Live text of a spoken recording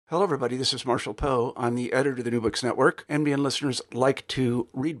Hello, everybody. This is Marshall Poe. I'm the editor of the New Books Network. NBN listeners like to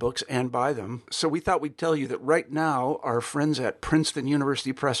read books and buy them. So we thought we'd tell you that right now, our friends at Princeton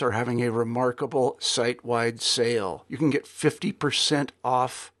University Press are having a remarkable site-wide sale. You can get 50%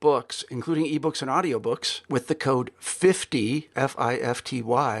 off books, including ebooks and audiobooks, with the code 50,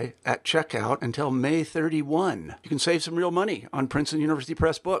 F-I-F-T-Y, at checkout until May 31. You can save some real money on Princeton University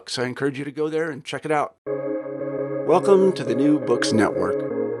Press books. I encourage you to go there and check it out. Welcome to the New Books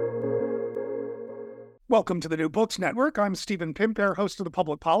Network. Welcome to the New Books Network. I'm Stephen Pimper, host of the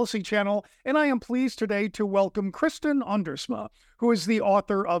Public Policy Channel, and I am pleased today to welcome Chrystin Ondersma, who is the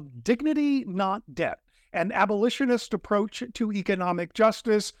author of Dignity, Not Debt, an abolitionist approach to economic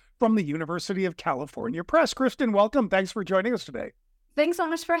justice from the University of California Press. Chrystin, welcome. Thanks for joining us today. Thanks so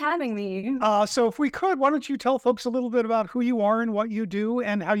much for having me. So if we could, why don't you tell folks a little bit about who you are and what you do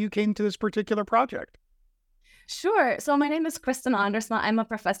and how you came to this particular project? Sure. So my name is Chrystin Ondersma. I'm a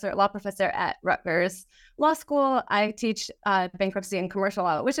law professor at Rutgers Law School. I teach bankruptcy and commercial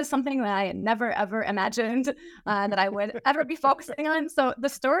law, which is something that I never, ever imagined that I would ever be focusing on. So the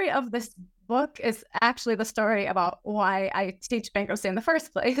story of this book is actually the story about why I teach bankruptcy in the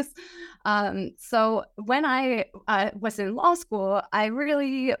first place. So when I was in law school, I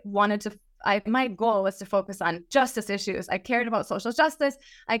really wanted to my goal was to focus on justice issues. I cared about social justice.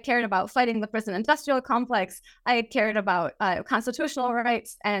 I cared about fighting the prison industrial complex. I cared about constitutional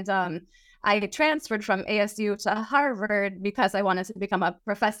rights. And I transferred from ASU to Harvard because I wanted to become a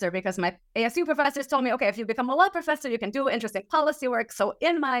professor, because my ASU professors told me, okay, if you become a law professor, you can do interesting policy work. So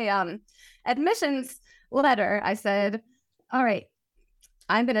in my admissions letter, I said, all right,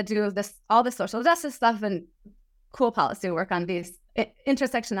 I'm going to do all this social justice stuff and cool policy work on these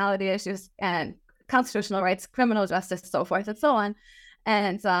intersectionality issues and constitutional rights, criminal justice, so forth and so on.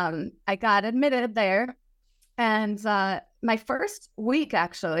 And I got admitted there. And my first week,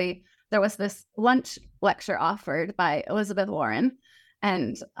 actually, there was this lunch lecture offered by Elizabeth Warren.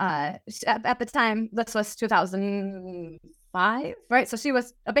 And at the time, this was 2005, right? So she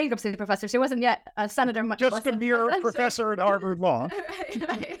was a bankruptcy professor. She wasn't yet a senator. Just a mere professor at Harvard Law.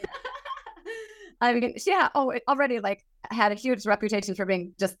 Right. I mean, she already had a huge reputation for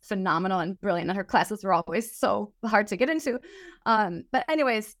being just phenomenal and brilliant, and her classes were always so hard to get into. But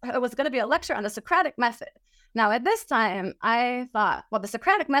anyways, it was going to be a lecture on the Socratic method. Now, at this time, I thought, well, the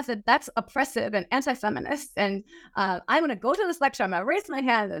Socratic method, that's oppressive and anti-feminist. And I'm going to go to this lecture, I'm going to raise my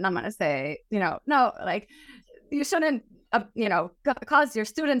hand, and I'm going to say, no, you shouldn't, cause your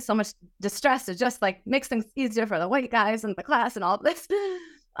students so much distress. It just makes things easier for the white guys in the class and all this.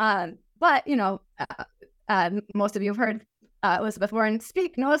 But, most of you have heard Elizabeth Warren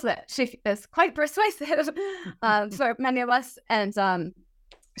speak, knows that she is quite persuasive for many of us. And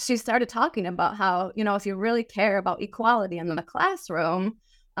she started talking about how, if you really care about equality in the classroom,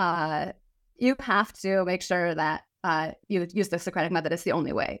 you have to make sure that you use the Socratic method as the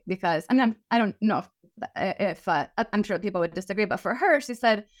only way. Because, I don't know if I'm sure people would disagree, but for her, she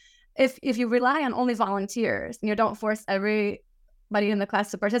said, if you rely on only volunteers and you don't force everybody in the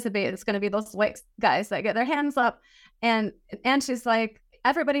class to participate, it's going to be those white guys that get their hands up. And she's like,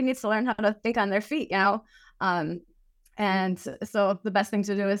 everybody needs to learn how to think on their feet, and so the best thing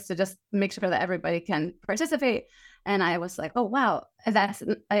to do is to just make sure that everybody can participate. And I was like, oh, wow, I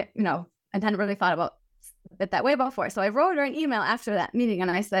hadn't really thought about it that way before. So I wrote her an email after that meeting,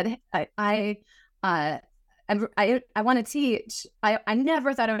 and I said, I want to teach. I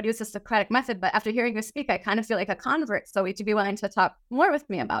never thought I would use the Socratic method, but after hearing you speak, I kind of feel like a convert. So would you be willing to talk more with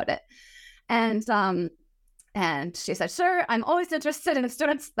me about it? And she said, sure, I'm always interested in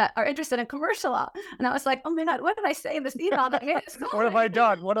students that are interested in commercial law. And I was like, oh my God, what did I say in this email? What have I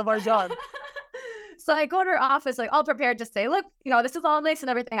done? What have I done? So I go to her office, all prepared to say, look, this is all nice and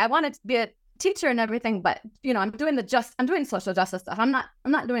everything. I wanted to be a teacher and everything, but I'm doing social justice stuff. I'm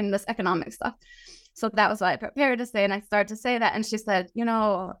not doing this economic stuff. So that was what I prepared to say. And I started to say that. And she said,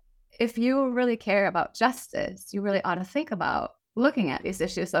 if you really care about justice, you really ought to think about looking at these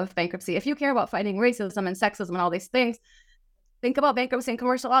issues of bankruptcy. If you care about fighting racism and sexism and all these things, think about bankruptcy and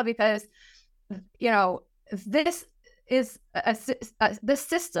commercial law, because, this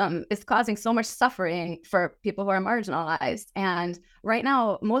system is causing so much suffering for people who are marginalized. And right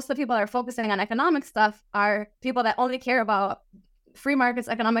now, most of the people that are focusing on economic stuff are people that only care about free markets,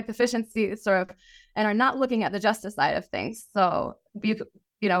 economic efficiency, and are not looking at the justice side of things. So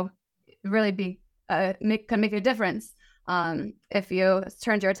really can make a difference if you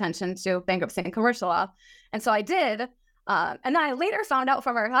turned your attention to bankruptcy and commercial law. And so I did. And I later found out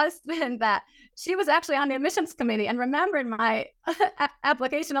from her husband that she was actually on the admissions committee and remembered my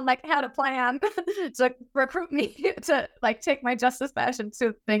application and like had a plan to recruit me to like take my justice passion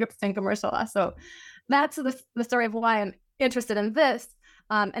to bankruptcy and commercial law. So that's the story of why I'm interested in this.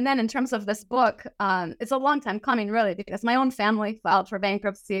 And then in terms of this book, it's a long time coming, really, because my own family filed for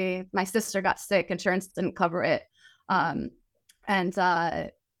bankruptcy. My sister got sick, insurance didn't cover it.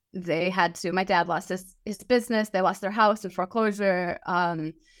 They had to, my dad lost his business. They lost their house in foreclosure,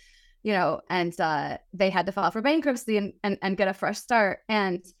 and they had to file for bankruptcy and get a fresh start.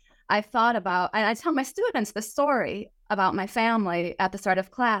 And I thought about, and I tell my students the story about my family at the start of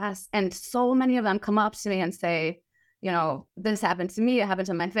class. And so many of them come up to me and say, this happened to me, it happened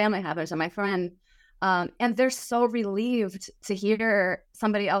to my family, it happened to my friend. And they're so relieved to hear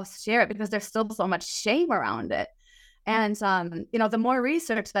somebody else share it because there's still so much shame around it. And, the more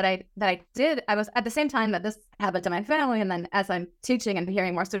research that I did, I was at the same time that this happened to my family. And then as I'm teaching and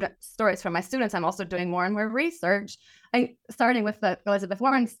hearing more stories from my students, I'm also doing more and more research, starting with the Elizabeth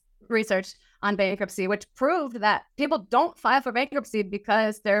Warren's research on bankruptcy, which proved that people don't file for bankruptcy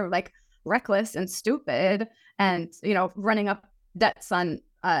because they're like reckless and stupid and, running up debts on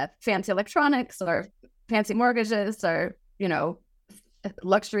fancy electronics or fancy mortgages or,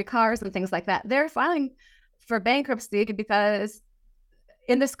 luxury cars and things like that. They're filing for bankruptcy because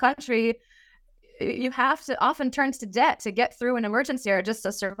in this country, you have to often turn to debt to get through an emergency or just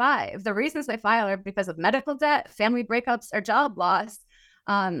to survive. The reasons they file are because of medical debt, family breakups, or job loss.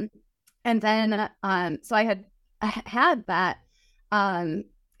 So I had that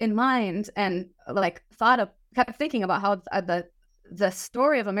in mind and kept thinking about how the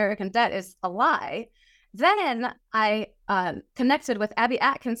story of American debt is a lie. Then I connected with Abby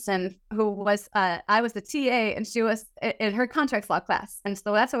Atkinson, who was, I was the TA and she was in her contracts law class. And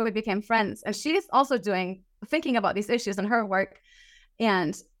so that's how we became friends. And she's also thinking about these issues in her work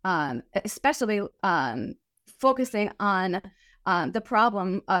and especially focusing on the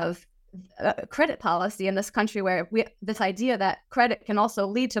problem of credit policy in this country, where this idea that credit can also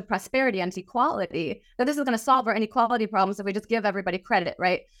lead to prosperity and equality, that this is going to solve our inequality problems if we just give everybody credit,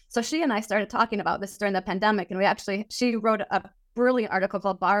 right? So she and I started talking about this during the pandemic, and she wrote a brilliant article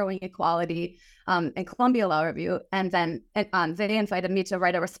called Borrowing Equality in Columbia Law Review, and then they invited me to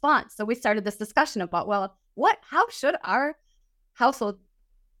write a response. So we started this discussion about, how should our household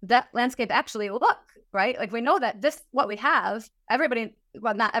debt landscape actually look, right? Like, we know that what we have, everybody,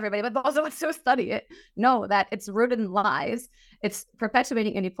 well, not everybody, but those of us who study it know that it's rooted in lies. It's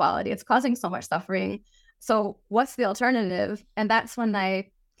perpetuating inequality. It's causing so much suffering. So what's the alternative? And that's when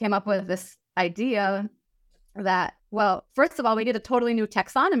I came up with this idea that, well, first of all, we need a totally new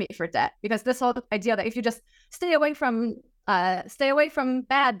taxonomy for debt, because this whole idea that if you just stay away from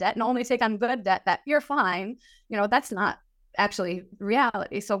bad debt and only take on good debt, that you're fine, that's not actually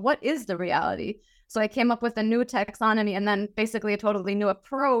reality. So what is the reality? So I came up with a new taxonomy and then basically a totally new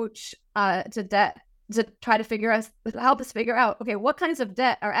approach to debt to try to help us figure out, okay, what kinds of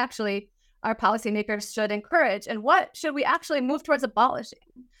debt are actually our policymakers should encourage and what should we actually move towards abolishing?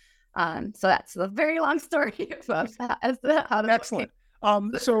 So that's a very long story about how this Excellent.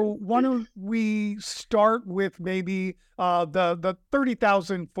 So why don't we start with maybe the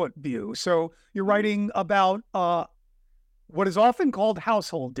 30,000 foot view? So you're writing about what is often called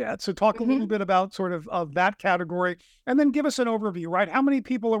household debt. So talk a little bit about sort of that category, and then give us an overview, right? How many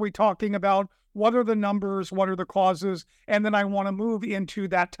people are we talking about? What are the numbers? What are the causes? And then I want to move into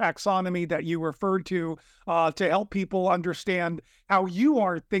that taxonomy that you referred to help people understand how you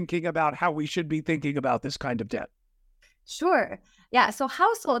are thinking about how we should be thinking about this kind of debt. Sure. Yeah. So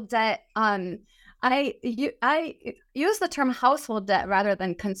household debt, I use the term household debt rather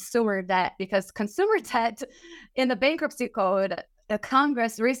than consumer debt, because consumer debt in the bankruptcy code, the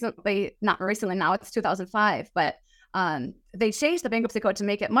Congress not recently, now it's 2005, but they changed the bankruptcy code to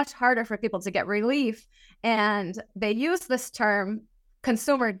make it much harder for people to get relief. And they use this term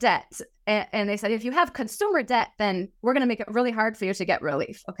consumer debt. And they said, if you have consumer debt, then we're going to make it really hard for you to get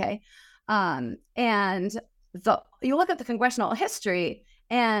relief. Okay. And you look at the congressional history,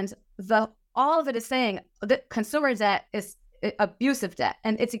 and all of it is saying that consumer debt is abusive debt,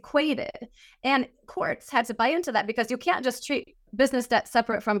 and it's equated. And courts had to buy into that, because you can't just treat business debt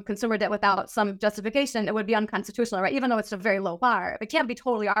separate from consumer debt without some justification. It would be unconstitutional, right? Even though it's a very low bar, it can't be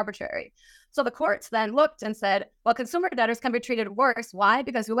totally arbitrary. So the courts then looked and said, well, consumer debtors can be treated worse. Why?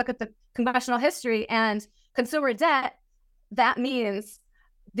 Because you look at the congressional history, and consumer debt, that means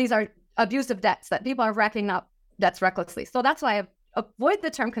these are abusive debts, that people are racking up debts recklessly. So that's why I avoid the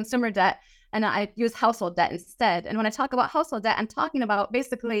term consumer debt, and I use household debt instead. And when I talk about household debt, I'm talking about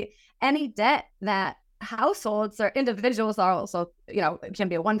basically any debt that households or individuals are also, it can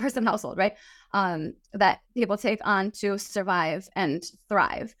be a one-person household, right? That people take on to survive and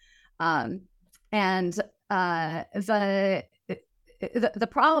thrive. And the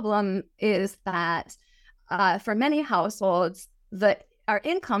problem is that for many households, our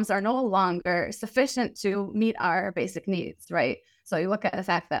incomes are no longer sufficient to meet our basic needs, right? So you look at the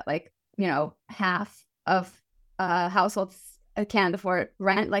fact that half of households can't afford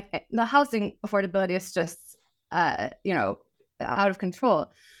rent. Like the housing affordability is just out of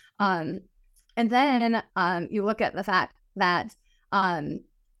control. And then you look at the fact that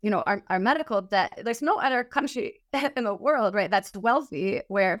our medical debt, there's no other country in the world, right, that's wealthy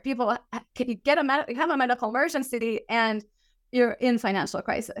where people you have a medical emergency and you're in financial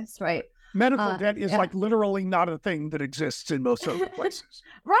crisis, right? Medical debt is like literally not a thing that exists in most other places.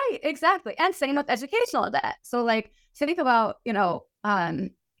 Right, exactly. And same with educational debt. So think about,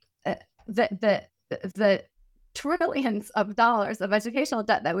 the trillions of dollars of educational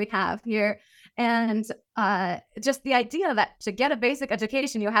debt that we have here. And just the idea that to get a basic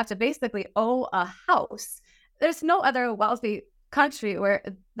education, you have to basically owe a house. There's no other wealthy country where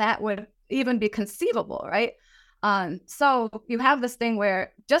that would even be conceivable, right? So you have this thing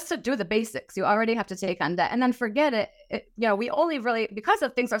where just to do the basics, you already have to take on debt, and then forget it. We only really, because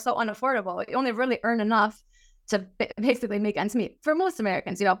of things are so unaffordable, we only really earn enough to basically make ends meet for most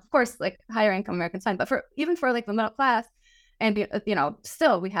Americans. Of course, like higher income Americans, fine, but even for like the middle class, and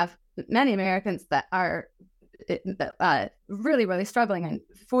still we have many Americans that are really, really struggling and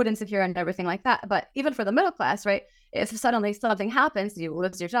food insecure and everything like that. But even for the middle class, right? If suddenly something happens, you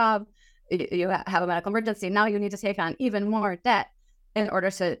lose your job, you have a medical emergency, now you need to take on even more debt in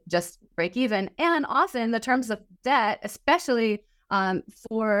order to just break even. And often the terms of debt, especially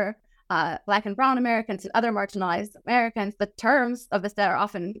for Black and Brown Americans and other marginalized Americans, the terms of this debt are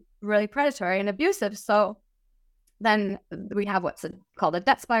often really predatory and abusive. So then we have what's called a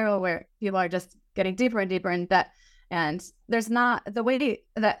debt spiral, where people are just getting deeper and deeper in debt. And there's not the way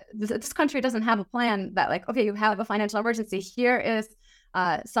that this country doesn't have a plan that like, okay, you have a financial emergency, here is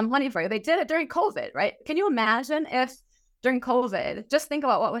some money for you. They did it during COVID, right? Can you imagine if during COVID, just think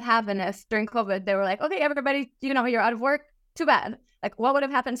about what would happen if during COVID, they were like, okay, everybody, you're out of work, too bad. Like what would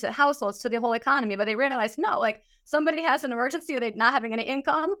have happened to households, to the whole economy? But they realized, no, like somebody has an emergency, they're not having any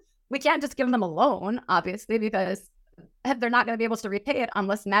income. We can't just give them a loan, obviously, because they're not going to be able to repay it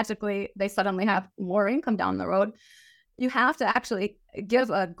unless magically they suddenly have more income down the road. You have to actually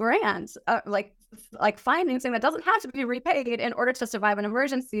give a grant, like financing that doesn't have to be repaid in order to survive an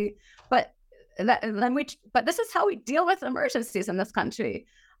emergency. But this is how we deal with emergencies in this country.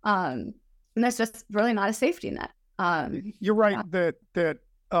 And there's just really not a safety net. You're right that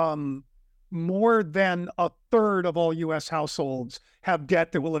more than a third of all U.S. households have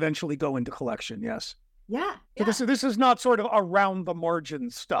debt that will eventually go into collection. Yes. Yeah. So this is not sort of around the margin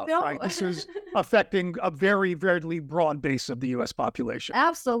stuff, No. right? This is affecting a very, very broad base of the U.S. population.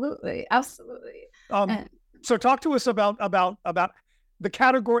 Absolutely. So talk to us about the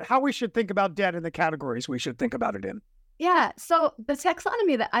category, how we should think about debt and the categories we should think about it in. Yeah. So the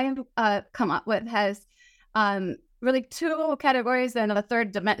taxonomy that I have come up with has really two categories and a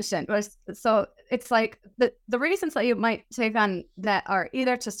third dimension. So it's like the reasons that you might take on debt are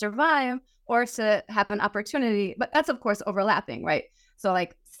either to survive or to have an opportunity, but that's of course overlapping, right? So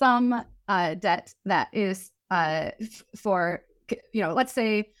like some debt that is for, let's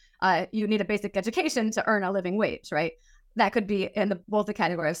say you need a basic education to earn a living wage, right? That could be in both the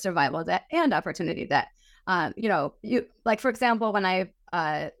category of survival debt and opportunity debt. You like, for example, when I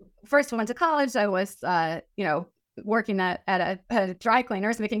first went to college, I was, working at a dry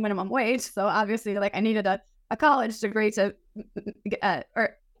cleaners, making minimum wage. So obviously, like I needed a college degree to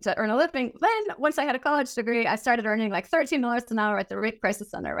earn a living. Then once I had a college degree, I started earning like $13 an hour at the Rape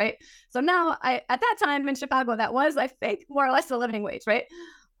Crisis Center, right? So now at that time in Chicago, that was, I think, more or less a living wage, right?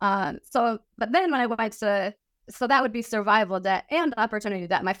 But then when I went to, so that would be survival debt and opportunity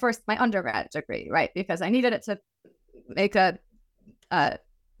debt, my undergrad degree, right? Because I needed it to make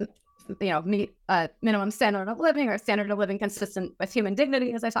meet a minimum standard of living or standard of living consistent with human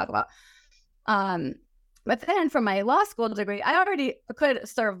dignity, as I talk about. But then for my law school degree, I already could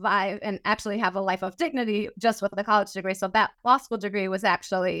survive and actually have a life of dignity just with the college degree. So that law school degree was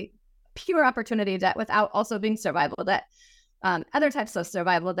actually pure opportunity debt without also being survival debt. Other types of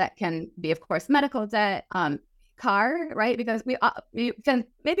survival debt can be, of course, medical debt, car, right? Because you can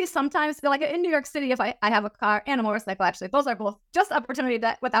maybe sometimes, like in New York City, if I have a car and a motorcycle, actually, those are both just opportunity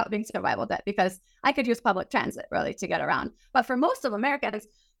debt without being survival debt, because I could use public transit really to get around. But for most of Americans,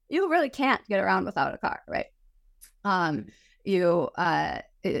 you really can't get around without a car, right? To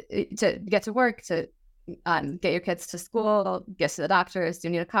get to work, to get your kids to school, get to the doctors, you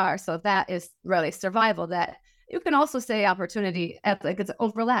need a car. So that is really survival. That you can also say opportunity, like it's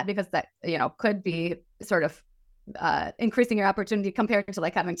overlap, because that, could be sort of increasing your opportunity compared to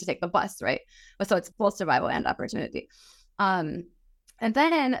like having to take the bus, right? But so it's both survival and opportunity. And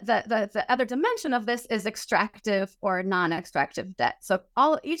then the other dimension of this is extractive or non-extractive debt. So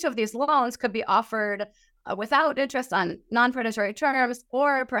each of these loans could be offered without interest on non-predatory terms,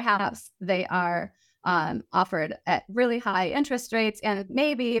 or perhaps they are offered at really high interest rates, and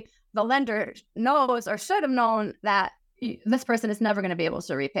maybe the lender knows or should have known that this person is never going to be able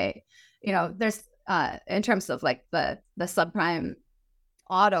to repay. There's in terms of like the subprime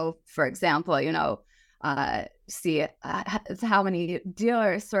auto, for example, see how many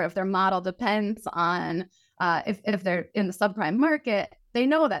dealers sort of their model depends on if they're in the subprime market, they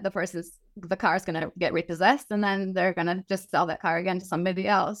know that the car is going to get repossessed, and then they're going to just sell that car again to somebody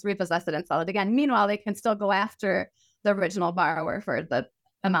else, repossess it and sell it again. Meanwhile, they can still go after the original borrower for the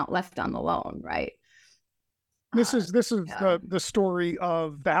amount left on the loan, right? This is the story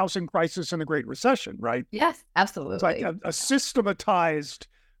of the housing crisis and the Great Recession, right? Yes, absolutely. It's like a systematized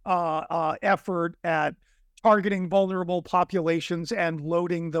effort at targeting vulnerable populations and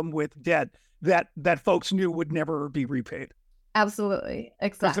loading them with debt that folks knew would never be repaid. Absolutely,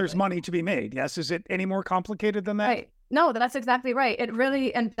 exactly. Because there's money to be made. Yes, is it any more complicated than that? Right. No, that's exactly right. It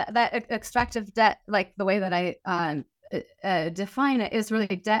really, and that extractive debt, like the way that I define it, is really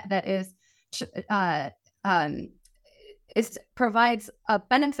debt that is provides a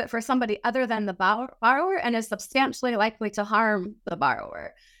benefit for somebody other than the borrower, and is substantially likely to harm the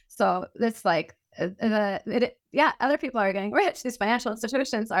borrower. So it's like other people are getting rich. These financial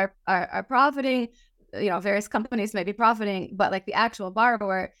institutions are profiting. Various companies may be profiting, but like the actual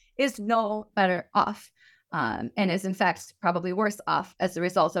borrower is no better off, and is in fact probably worse off as a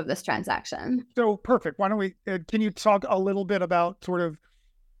result of this transaction. So perfect. Why don't we? Can you talk a little bit about sort of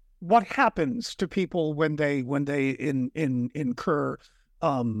what happens to people when they incur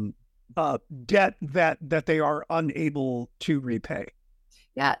debt that they are unable to repay?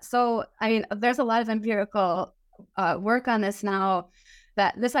 Yeah. So I mean, there's a lot of empirical work on this now.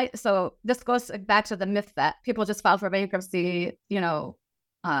 So this goes back to the myth that people just file for bankruptcy,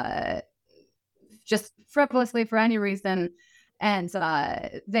 just frivolously for any reason, and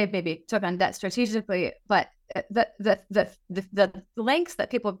they maybe took on debt strategically. But the lengths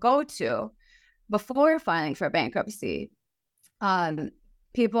that people go to before filing for bankruptcy,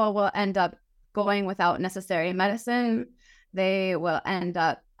 people will end up going without necessary medicine. They will end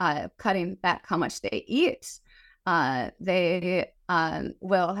up cutting back how much they eat. They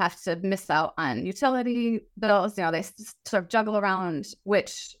will have to miss out on utility bills. They sort of juggle around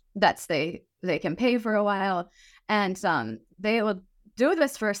which debts they can pay for a while. And they will do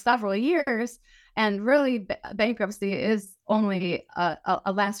this for several years. And really, bankruptcy is only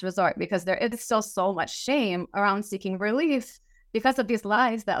a last resort, because there is still so much shame around seeking relief because of these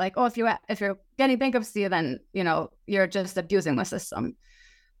lies that, like, oh, if you're getting bankruptcy, then you're just abusing the system.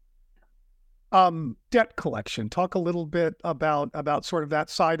 Debt collection. Talk a little bit about sort of that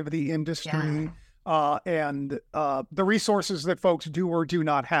side of the industry, and the resources that folks do or do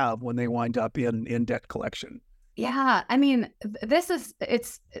not have when they wind up in debt collection. Yeah, I mean, it's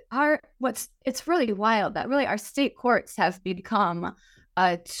really wild that really our state courts have become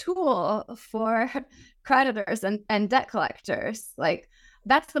a tool for creditors and debt collectors. Like,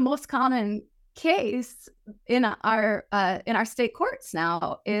 that's the most common case in our state courts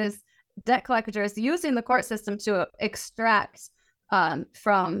now, is debt collectors using the court system to extract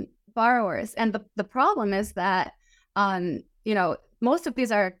from borrowers. And the problem is that most of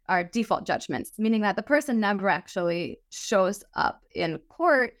these are default judgments, meaning that the person never actually shows up in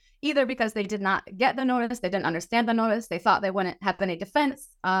court, either because they did not get the notice, they didn't understand the notice, they thought they wouldn't have any defense,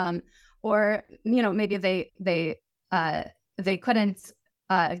 or maybe they couldn't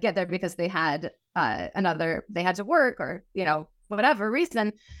get there because they had they had to work, or whatever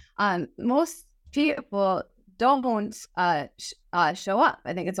reason. Most people don't show up.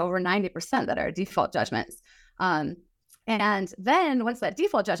 I think it's over 90% that are default judgments. And then once that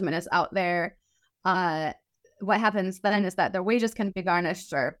default judgment is out there, what happens then is that their wages can be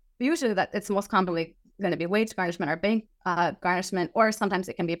garnished, or usually that it's most commonly going to be wage garnishment or bank garnishment, or sometimes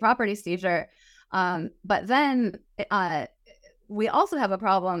it can be property seizure. But then we also have a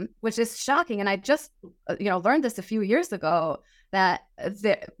problem, which is shocking. And I just learned this a few years ago, that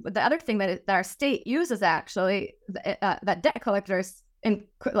the other thing that our state uses, actually, that debt collectors in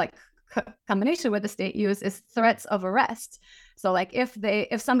combination with the state use, is threats of arrest. So like if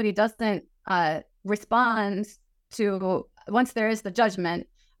somebody doesn't respond to, once there is the judgment,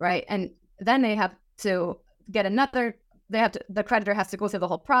 right, and then they have to get another, the creditor has to go through the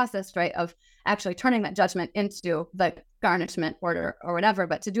whole process, right, of actually turning that judgment into the garnishment order or whatever.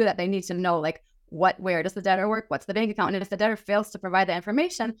 But to do that, they need to know, like, where does the debtor work? What's the bank account? And if the debtor fails to provide that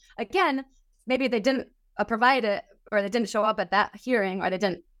information, again, maybe they didn't provide it, or they didn't show up at that hearing, or they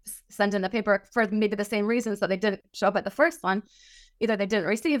didn't send in the paperwork for maybe the same reasons that they didn't show up at the first one. Either they didn't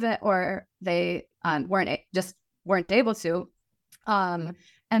receive it, or they weren't able to. And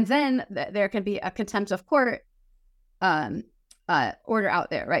then there can be a contempt of court order out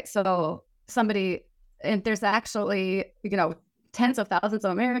there, right? So somebody, and there's actually, tens of thousands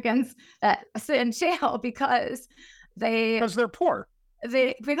of Americans that sit in jail because they're poor.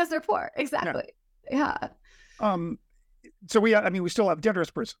 Because they're poor, exactly. Yeah. So we still have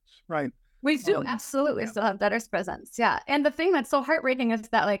debtors' prisons, right? We do absolutely still have debtors' prisons, yeah. And the thing that's so heartbreaking is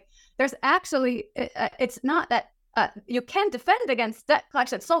that, like, there's actually, it's not that you can defend against debt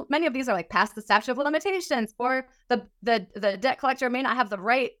collection. So many of these are like past the statute of limitations, or the debt collector may not have the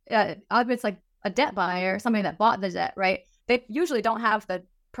right. It's like a debt buyer, somebody that bought the debt, right? They usually don't have the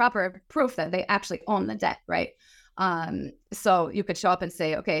proper proof that they actually own the debt, right? So you could show up and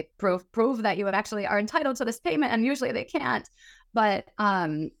say, okay, prove that you actually are entitled to this payment, and usually they can't. But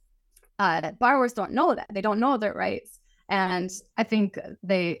borrowers don't know that. They don't know their rights, and I think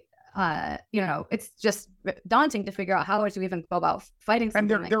they. It's just daunting to figure out how would you even go about fighting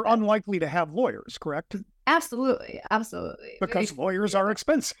something. And they're unlikely to have lawyers, correct? Absolutely. Because lawyers are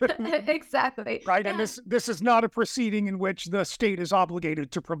expensive. Exactly. Right. And this is not a proceeding in which the state is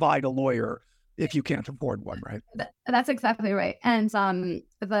obligated to provide a lawyer if you can't afford one, right? That's exactly right. And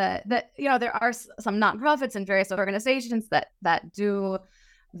there are some nonprofits and various organizations that do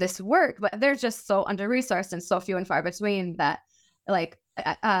this work, but they're just so under-resourced and so few and far between that, like,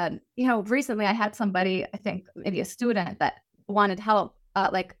 recently I had somebody, I think maybe a student, that wanted help,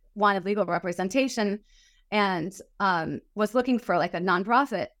 wanted legal representation, and was looking for like a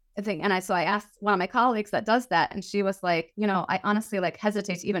nonprofit thing. And so I asked one of my colleagues that does that, and she was like, I honestly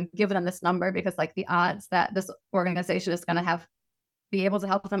hesitate to even give them this number, because like the odds that this organization is going to be able to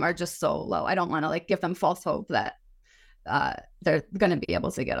help them are just so low. I don't want to give them false hope that they're going to be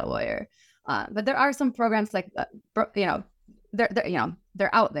able to get a lawyer. But there are some programs like they're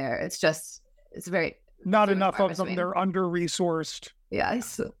out there. It's very not enough of them. They're under-resourced.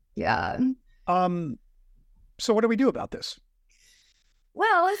 Yes. Yeah. So what do we do about this?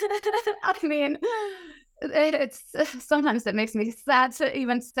 Well, I mean, it's sometimes it makes me sad to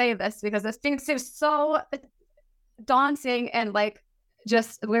even say this, because this thing seems so daunting, and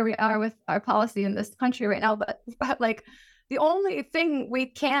just where we are with our policy in this country right now. But the only thing we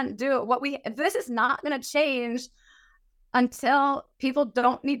can do, this is not going to change until people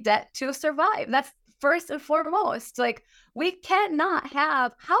don't need debt to survive. That's first and foremost. We cannot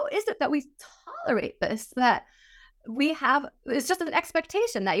have, how is it that we tolerate this? That we have, it's just an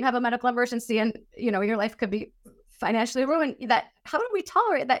expectation that you have a medical emergency and, your life could be financially ruined. That, how do we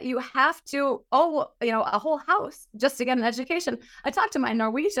tolerate that you have to owe, a whole house just to get an education? I talked to my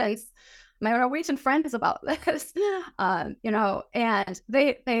Norwegian friends about this, and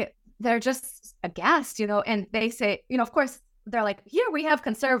they're just aghast, and they say, of course, they're like, here we have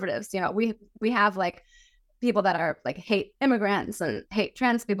conservatives, we have people that are hate immigrants and hate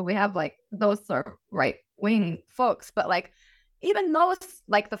trans people. We have those sort of right-wing folks, but even those,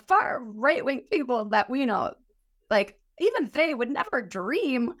 the far right-wing people that we know, even they would never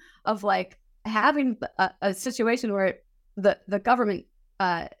dream of having a situation where the government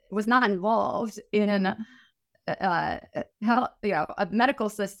was not involved in a medical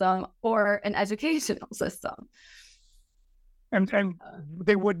system or an educational system, and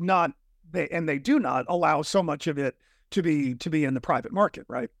they would not, they do not allow so much of it to be in the private market,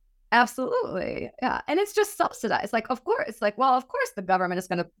 right? Absolutely, yeah, and it's just subsidized. Of course, of course, the government is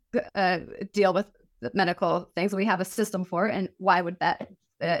going to deal with the medical things. We have a system for it, and why would that?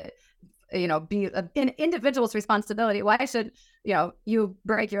 Be an individual's responsibility. Why should, you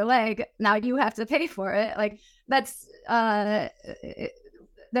break your leg, now you have to pay for it? That's,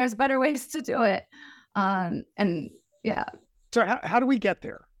 there's better ways to do it. And yeah. So how do we get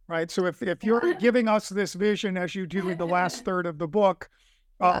there? Right. So if you're giving us this vision, as you do in the last third of the book,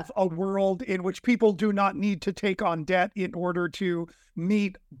 of a world in which people do not need to take on debt in order to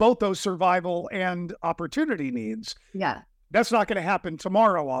meet both those survival and opportunity needs. Yeah. That's not going to happen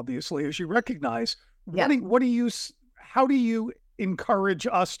tomorrow, obviously, as you recognize. Yeah. How do you encourage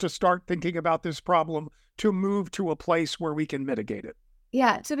us to start thinking about this problem to move to a place where we can mitigate it?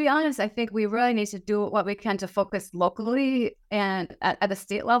 Yeah, to be honest, I think we really need to do what we can to focus locally and at the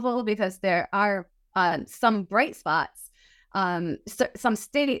state level, because there are some bright spots. some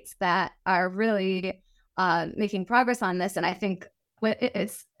states that are really making progress on this. And I think when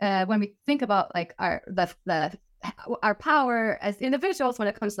we think about like our power as individuals when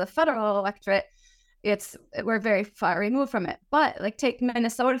it comes to the federal electorate, we're very far removed from it. But like take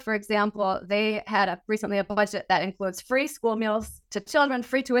Minnesota, for example, they had recently a budget that includes free school meals to children,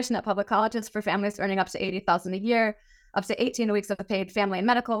 free tuition at public colleges for families earning up to $80,000 a year, up to 18 weeks of paid family and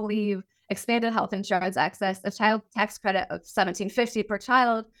medical leave, expanded health insurance access, a child tax credit of $1,750 per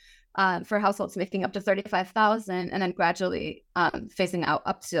child for households making up to $35,000, and then gradually phasing out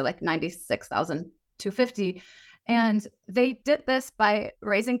up to like $96,250. And they did this by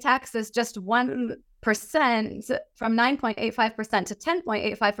raising taxes just 1% from 9.85% to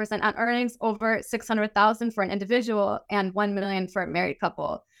 10.85% on earnings over $600,000 for an individual and $1 million for a married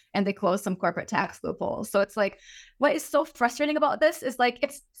couple. And they closed some corporate tax loopholes. So it's like, what is so frustrating about this is like,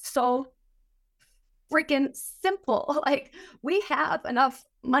 it's so freaking simple. Like we have enough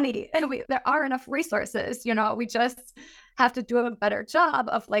money and there are enough resources, we just have to do a better job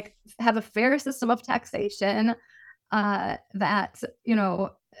of like have a fair system of taxation that,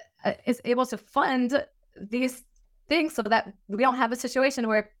 is able to fund these things so that we don't have a situation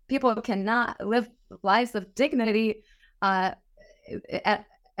where people cannot live lives of dignity at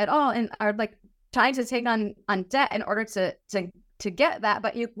all and are like trying to take on debt in order to get that.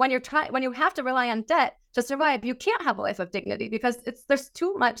 But when you have to rely on debt to survive, you can't have a life of dignity because there's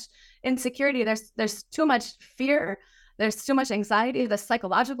too much insecurity, there's too much fear, there's too much anxiety, the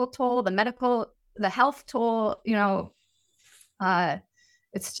psychological toll, the medical, the health toll,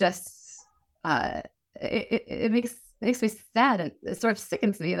 it's just it makes me sad, and it sort of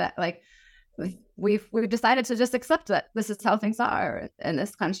sickens me that like we've decided to just accept that this is how things are in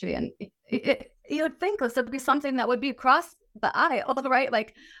this country. And you would think this would be something that would be across the aisle, right?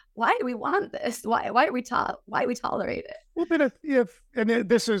 Like, why do we want this? Why do we tolerate it? Well, but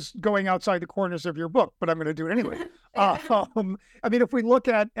this is going outside the corners of your book, but I'm going to do it anyway. If we look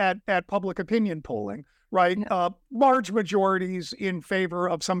at public opinion polling, right? Yeah. Large majorities in favor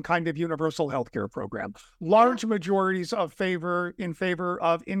of some kind of universal healthcare program. Large majorities in favor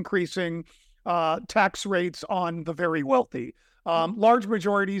of increasing tax rates on the very wealthy. Large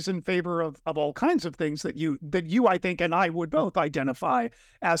majorities in favor of all kinds of things that you, I think, and I would both identify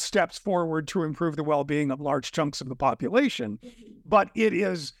as steps forward to improve the well-being of large chunks of the population. But it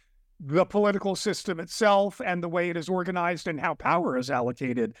is the political system itself and the way it is organized and how power is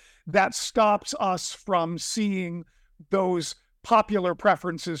allocated that stops us from seeing those popular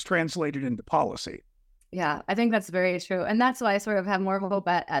preferences translated into policy. Yeah, I think that's very true. And that's why I sort of have more hope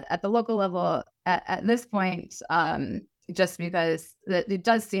at the local level at this point, just because it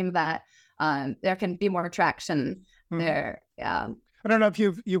does seem that there can be more traction there. Yeah. I don't know if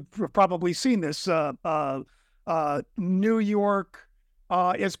you've probably seen this. New York,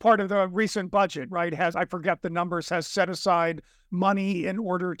 as part of the recent budget, right, I forget the numbers, has set aside money in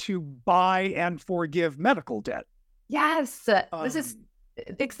order to buy and forgive medical debt. Yes, this is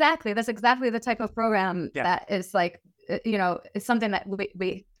exactly the type of program that is like, it's something that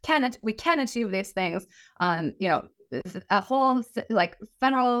we can achieve these things. A whole like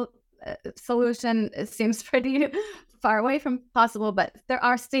federal solution seems pretty far away from possible, but there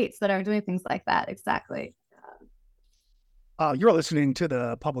are states that are doing things like that. Exactly. You're listening to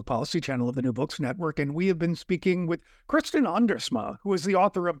the Public Policy Channel of the New Books Network, and we have been speaking with Chrystin Ondersma, who is the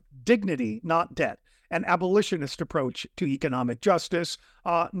author of Dignity, Not Debt, an abolitionist approach to economic justice,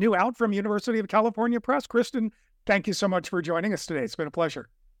 new out from University of California Press. Chrystin, thank you so much for joining us today. It's been a pleasure.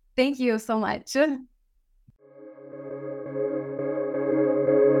 Thank you so much.